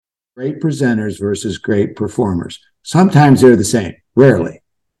Great presenters versus great performers. Sometimes they're the same, rarely.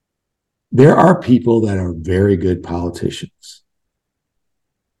 There are people that are very good politicians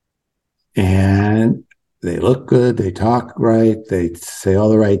and they look good, they talk right, they say all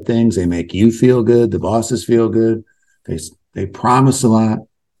the right things, they make you feel good, the bosses feel good, they promise a lot,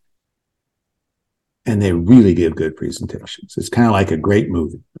 and they really give good presentations. It's kind of like a great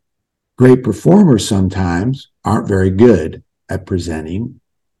movie. Great performers sometimes aren't very good at presenting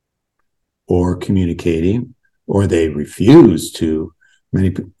or communicating, or they refuse to.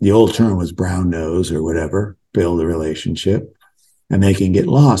 The old term was brown nose or whatever, build a relationship, and they can get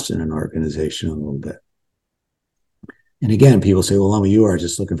lost in an organization a little bit. And again, people say, well, Lummi, you are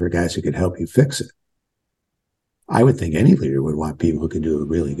just looking for guys who could help you fix it. I would think any leader would want people who can do a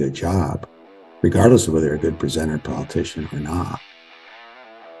really good job, regardless of whether they're a good presenter, politician, or not.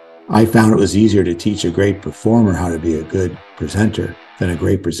 I found it was easier to teach a great performer how to be a good presenter than a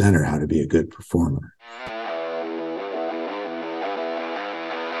great presenter how to be a good performer.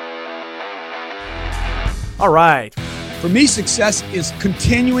 All right. For me, success is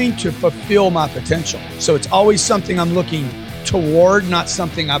continuing to fulfill my potential. So it's always something I'm looking toward, not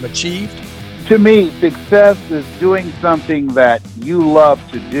something I've achieved. To me, success is doing something that you love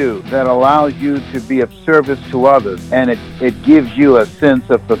to do that allows you to be of service to others, and it gives you a sense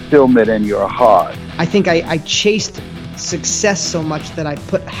of fulfillment in your heart. I think I chased success so much that I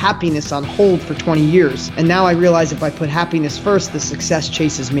put happiness on hold for 20 years. And now I realize if I put happiness first, the success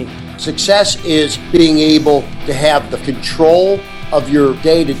chases me. Success is being able to have the control of your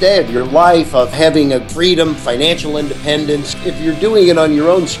day-to-day, of your life, of having a freedom, financial independence. If you're doing it on your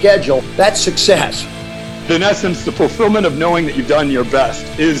own schedule, that's success. In essence, the fulfillment of knowing that you've done your best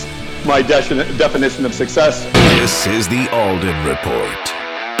is my definition of success. This is the Alden Report.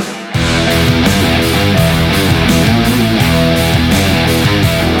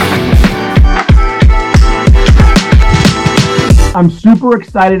 I'm super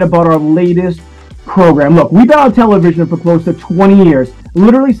excited about our latest program. Look, we've been on television for close to 20 years,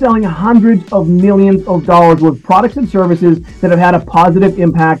 literally selling hundreds of millions of dollars worth of products and services that have had a positive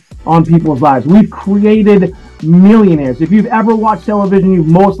impact on people's lives. We've created millionaires. If you've ever watched television, you've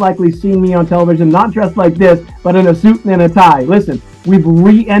most likely seen me on television, not dressed like this, but in a suit and a tie. Listen, we've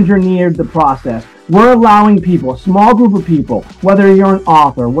re-engineered the process. We're allowing people, a small group of people, whether you're an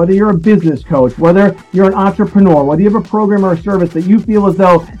author, whether you're a business coach, whether you're an entrepreneur, whether you have a program or a service that you feel as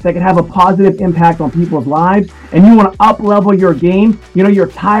though that can have a positive impact on people's lives, and you want to up-level your game. You know, you're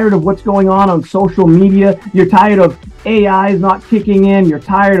tired of what's going on social media. You're tired of AI is not kicking in. You're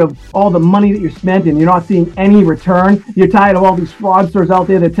tired of all the money that you spent and you're not seeing any return. You're tired of all these fraudsters out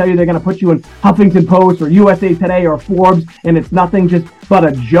there that tell you they're going to put you in Huffington Post or USA Today or Forbes, and it's nothing just but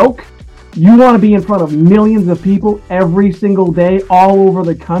a joke. You want to be in front of millions of people every single day all over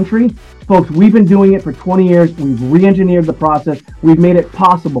the country. Folks, we've been doing it for 20 years. We've re-engineered the process. We've made it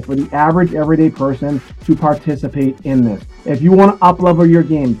possible for the average everyday person to participate in this. If you want to up-level your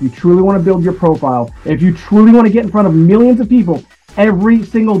game, if you truly want to build your profile, if you truly want to get in front of millions of people every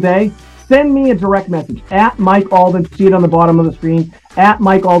single day, send me a direct message at Mike Alden. See it on the bottom of the screen. At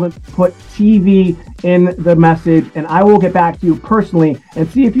Mike Alden, put TV in the message, and I will get back to you personally and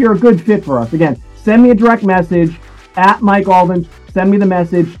see if you're a good fit for us. Again, send me a direct message at Mike Alden. Send me the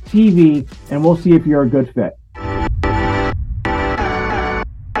message TV, and we'll see if you're a good fit.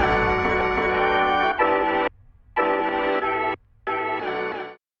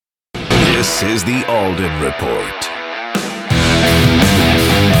 This is the Alden Report.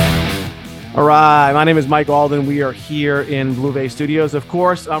 All right, my name is Mike Alden. We are here in Blue Bay Studios. Of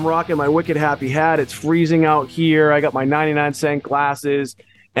course, I'm rocking my Wicked Happy hat. It's freezing out here. I got my 99-cent glasses,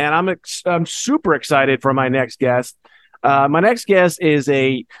 and I'm super excited for my next guest. My next guest is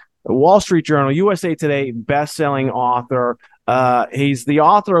a Wall Street Journal, USA Today best-selling author. He's the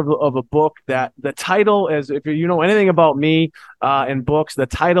author of a book that the title is, if you know anything about me and books, the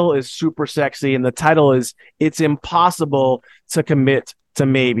title is super sexy, and the title is It's Impossible to Commit to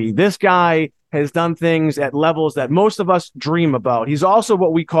Maybe. This guy has done things at levels that most of us dream about. He's also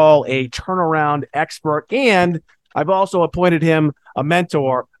what we call a turnaround expert, and I've also appointed him a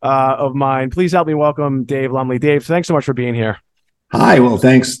mentor of mine. Please help me welcome Dave Lumley. Dave, thanks so much for being here. Hi, well,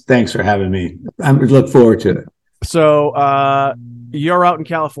 thanks for having me. I look forward to it. So you're out in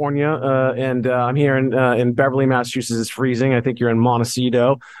California, and I'm here in Beverly, Massachusetts. It's freezing. I think you're in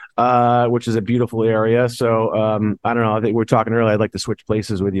Montecito, which is a beautiful area. So I don't know. I think we were talking earlier. I'd like to switch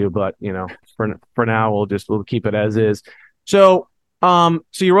places with you, but you know, for now, we'll keep it as is. So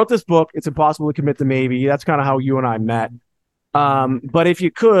you wrote this book. It's Impossible to Commit to Maybe. That's kind of how you and I met. But if you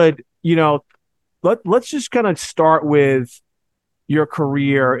could, you know, let's just kind of start with, your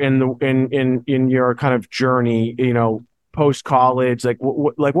career in your kind of journey, post college? Like,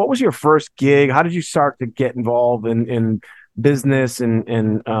 what was your first gig? How did you start to get involved in business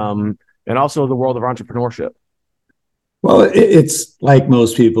and also the world of entrepreneurship? Well, it's like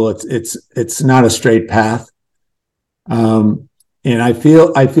most people, it's not a straight path. And I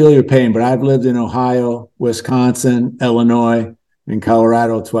feel your pain, but I've lived in Ohio, Wisconsin, Illinois, and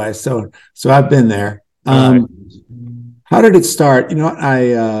Colorado twice. So I've been there. How did it start?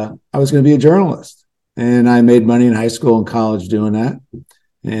 I was going to be a journalist, and I made money in high school and college doing that.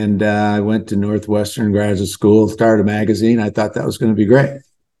 And I went to Northwestern Graduate School, started a magazine. I thought that was going to be great.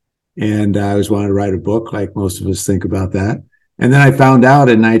 And I always wanted to write a book, like most of us think about that. And then I found out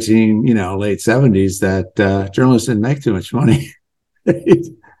in late 70s that journalists didn't make too much money.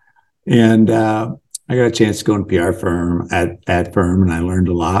 And I got a chance to go in a PR firm, ad firm, and I learned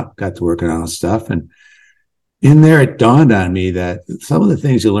a lot, got to work on all this stuff. And in there, it dawned on me that some of the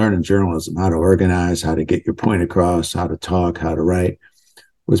things you learn in journalism, how to organize, how to get your point across, how to talk, how to write,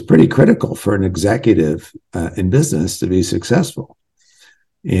 was pretty critical for an executive in business to be successful.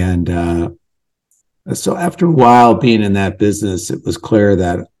 And so after a while being in that business, it was clear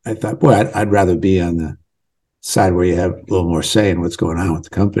that I thought, boy, I'd rather be on the side where you have a little more say in what's going on with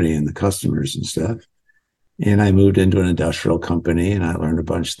the company and the customers and stuff. And I moved into an industrial company, and I learned a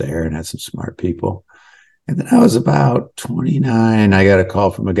bunch there and had some smart people. And then I was about 29. I got a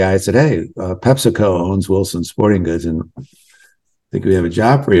call from a guy that said, hey, PepsiCo owns Wilson Sporting Goods, and I think we have a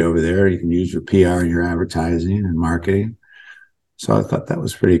job for you over there. You can use your PR and your advertising and marketing. So I thought that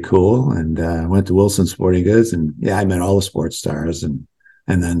was pretty cool. And I went to Wilson Sporting Goods, and I met all the sports stars and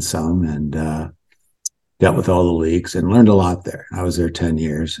then some, and dealt with all the leagues and learned a lot there. I was there 10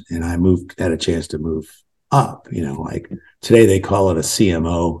 years, and I had a chance to move up, like today they call it a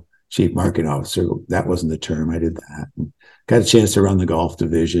CMO, Chief Marketing Officer. That wasn't the term. I did that. And got a chance to run the golf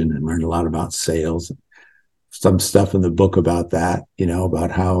division and learned a lot about sales. Some stuff in the book about that,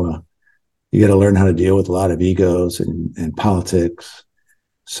 about how you got to learn how to deal with a lot of egos and politics.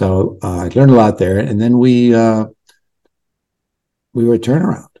 So I learned a lot there. And then we were a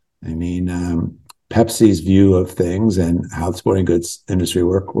turnaround. I mean, Pepsi's view of things and how the sporting goods industry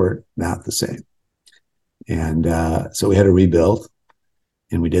worked were not the same. And so we had to rebuild,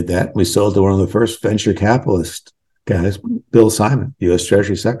 and we did that. We sold to one of the first venture capitalist guys, Bill Simon, U.S.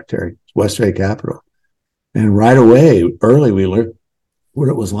 Treasury Secretary, Westray Capital. And right away, early, we learned what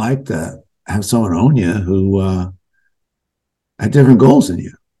it was like to have someone own you who had different goals than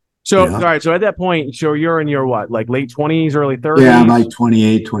you. So, all right. So at that point, so you're in your what, like late 20s, early 30s? Yeah, I'm like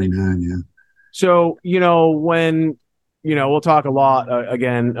 28, 29, yeah. So, when, we'll talk a lot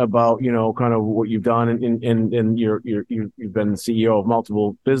again about, kind of what you've done and you've been CEO of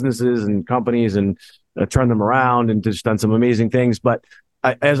multiple businesses and companies and turned them around and just done some amazing things. But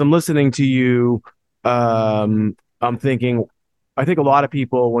as I'm listening to you, I'm thinking, I think a lot of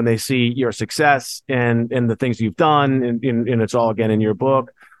people, when they see your success and the things you've done, and it's all again in your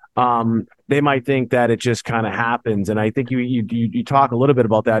book, they might think that it just kind of happens. And I think you talk a little bit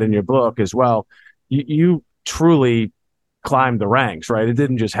about that in your book as well. You truly climbed the ranks, right? It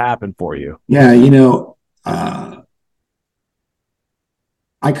didn't just happen for you. Yeah.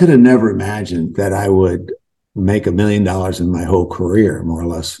 I could have never imagined that I would make $1 million in my whole career, more or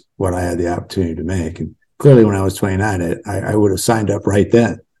less what I had the opportunity to make. And clearly when I was 29, I would have signed up right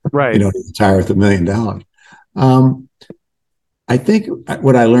then, right? To retire with $1 million. I think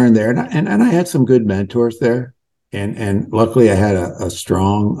what I learned there, and I had some good mentors there, and luckily I had a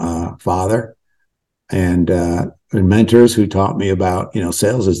strong father and mentors who taught me about,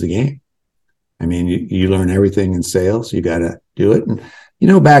 sales is the game. I mean, you learn everything in sales. You got to do it. And,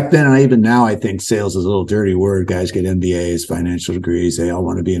 back then, and even now, I think sales is a little dirty word. Guys get MBAs, financial degrees. They all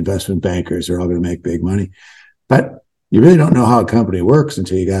want to be investment bankers. They're all going to make big money. But you really don't know how a company works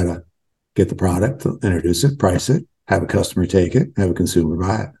until you got to get the product, introduce it, price it, have a customer take it, have a consumer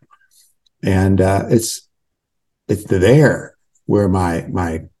buy it. And it's there where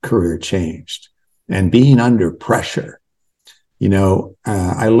my career changed. And being under pressure,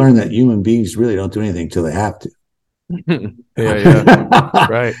 I learned that human beings really don't do anything till they have to. Yeah.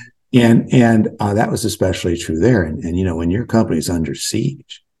 Right. And that was especially true there. And when your company's under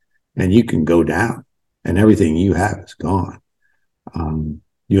siege and you can go down and everything you have is gone,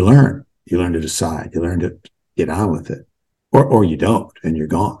 you learn to decide, you learn to get on with it, or you don't, and you're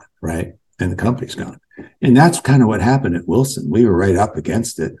gone, right? And the company's gone. And that's kind of what happened at Wilson. We were right up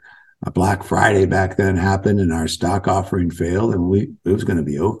against it. A Black Friday back then happened and our stock offering failed, and it was going to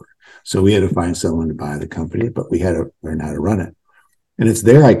be over. So we had to find someone to buy the company, but we had to learn how to run it. And it's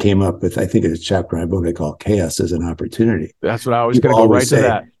there I came up with, I think it's a chapter in my book I call Chaos as an Opportunity. That's what I was going to go right to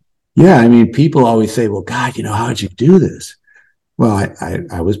that. Yeah, I mean, people always say, well, God, how'd you do this? Well,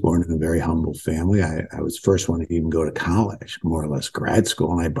 I was born in a very humble family. I was the first one to even go to college, more or less grad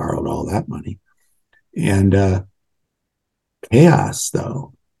school, and I borrowed all that money. And chaos,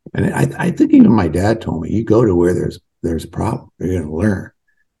 though. And I think even my dad told me, you go to where there's a problem, you're going to learn.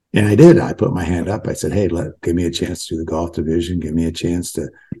 And I did. I put my hand up. I said, hey, give me a chance to do the golf division. Give me a chance to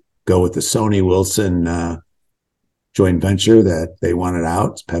go with the Sony Wilson joint venture that they wanted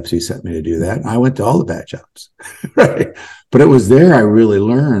out. Pepsi sent me to do that. And I went to all the bad jobs. Right. But it was there I really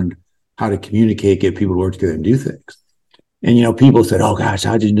learned how to communicate, get people to work together and do things. And, people said, oh, gosh,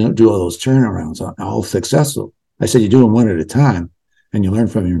 how'd you do all those turnarounds? All successful. I said, you do them one at a time and you learn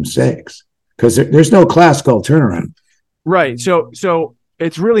from your mistakes, because there's no class called turnaround. Right. So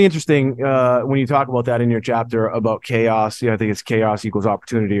it's really interesting when you talk about that in your chapter about chaos. I think it's chaos equals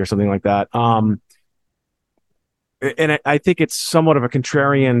opportunity or something like that. And I think it's somewhat of a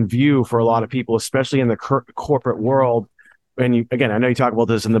contrarian view for a lot of people, especially in the corporate world. And I know you talk about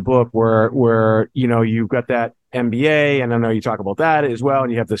this in the book where you've got that MBA, and I know you talk about that as well,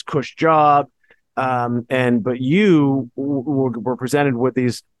 and you have this cush job. But you were presented with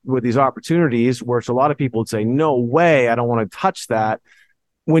these opportunities, which a lot of people would say, no way, I don't want to touch that.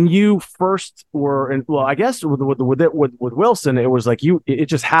 When you first were in, well, I guess with Wilson, it was like it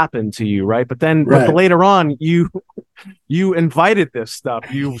just happened to you, right? But then But later on, you invited this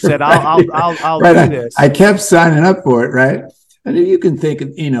stuff. You said, I'll do this. I kept signing up for it, right? And you can think,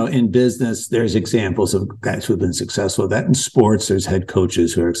 in business, there's examples of guys who have been successful at that. In sports, there's head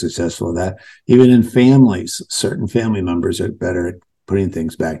coaches who are successful at that. Even in families, certain family members are better at putting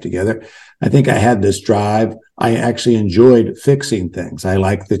things back together. I think I had this drive. I actually enjoyed fixing things. I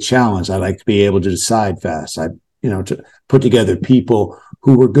like the challenge. I like to be able to decide fast. To put together people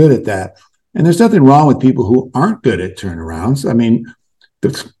who were good at that. And there's nothing wrong with people who aren't good at turnarounds. I mean,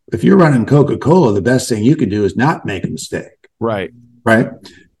 if you're running Coca-Cola, the best thing you can do is not make a mistake. Right.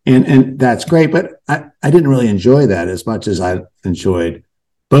 And that's great. But I didn't really enjoy that as much as I enjoyed,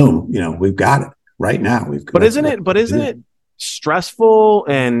 boom, we've got it right now. But isn't it stressful?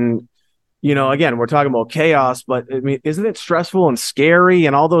 And, again, we're talking about chaos, but I mean, isn't it stressful and scary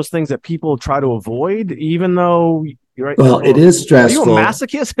and all those things that people try to avoid, even though you're right? Well, it is stressful. Are you a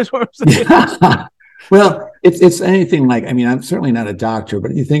masochist? Is what I'm saying? Yeah. Well, it's anything like, I'm certainly not a doctor,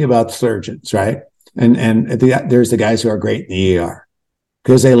 but you think about surgeons, right? And there's the guys who are great in the ER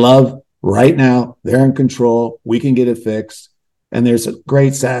because they love right now, they're in control, we can get it fixed. And there's a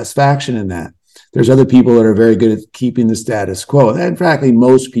great satisfaction in that. There's other people that are very good at keeping the status quo. And frankly,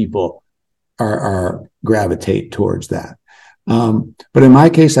 most people are gravitate towards that. But in my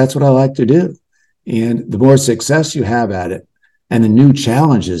case, that's what I like to do. And the more success you have at it and the new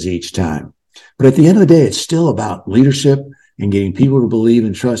challenges each time. But at the end of the day, it's still about leadership and getting people to believe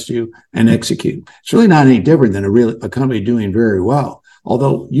and trust you and execute. It's really not any different than a company doing very well.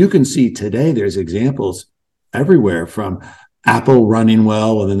 Although you can see today, there's examples everywhere from Apple running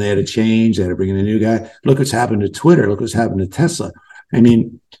well, and then they had to change, they had to bring in a new guy. Look what's happened to Twitter. Look what's happened to Tesla. I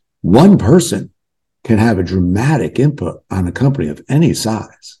mean, one person can have a dramatic input on a company of any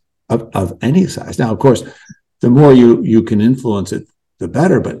size, of any size. Now, of course, the more you can influence it, the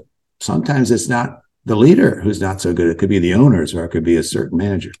better, but sometimes it's not the leader who's not so good. It could be the owners, or it could be a certain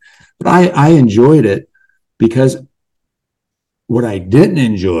manager. But I enjoyed it because what I didn't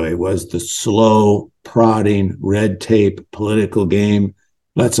enjoy was the slow, prodding, red tape, political game.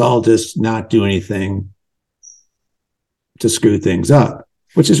 Let's all just not do anything to screw things up,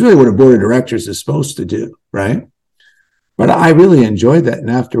 which is really what a board of directors is supposed to do, right? But I really enjoyed that.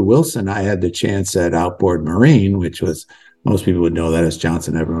 And after Wilson, I had the chance at Outboard Marine, which was, most people would know that as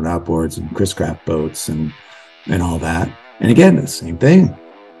Johnson Everett Outboards and Chris Craft boats and all that. And again, the same thing.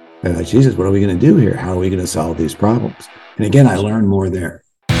 They're like, Jesus, what are we going to do here? How are we going to solve these problems? And again, I learned more there.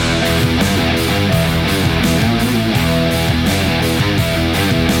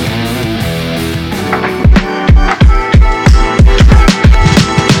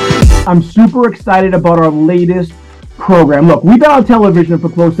 I'm super excited about our latest program. Look, we've been on television for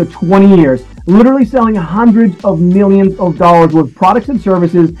close to 20 years, literally selling hundreds of millions of dollars worth of products and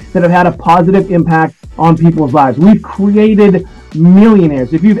services that have had a positive impact on people's lives. We've created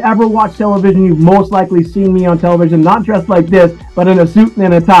millionaires. If you've ever watched television, you've most likely seen me on television, not dressed like this, but in a suit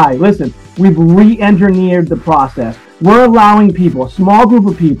and a tie. Listen, we've re-engineered the process. We're allowing people, a small group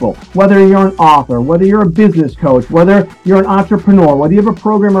of people, whether you're an author, whether you're a business coach, whether you're an entrepreneur, whether you have a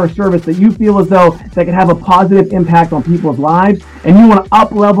program or a service that you feel as though that can have a positive impact on people's lives, and you want to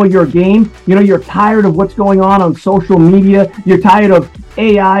up-level your game. You know, you're tired of what's going on social media. You're tired of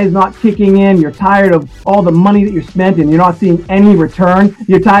AI is not kicking in. You're tired of all the money that you spent and you're not seeing any return.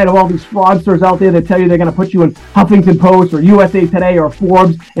 You're tired of all these fraudsters out there that tell you they're going to put you in Huffington Post or USA Today or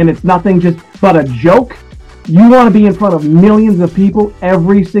Forbes, and it's nothing just but a joke. You want to be in front of millions of people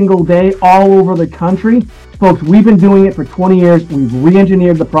every single day all over the country. Folks, we've been doing it for 20 years. We've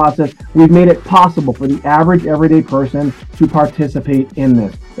re-engineered the process. We've made it possible for the average everyday person to participate in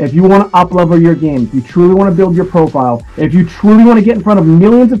this. If you want to up-level your game, if you truly want to build your profile, if you truly want to get in front of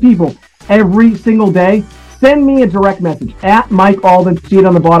millions of people every single day, send me a direct message at Mike Alden. See it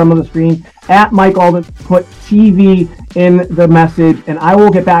on the bottom of the screen. At Mike Alden, put TV in the message, and I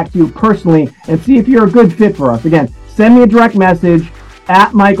will get back to you personally and see if you're a good fit for us. Again, send me a direct message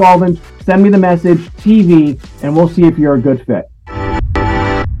at Mike Alden. Send me the message TV, and we'll see if you're a good fit.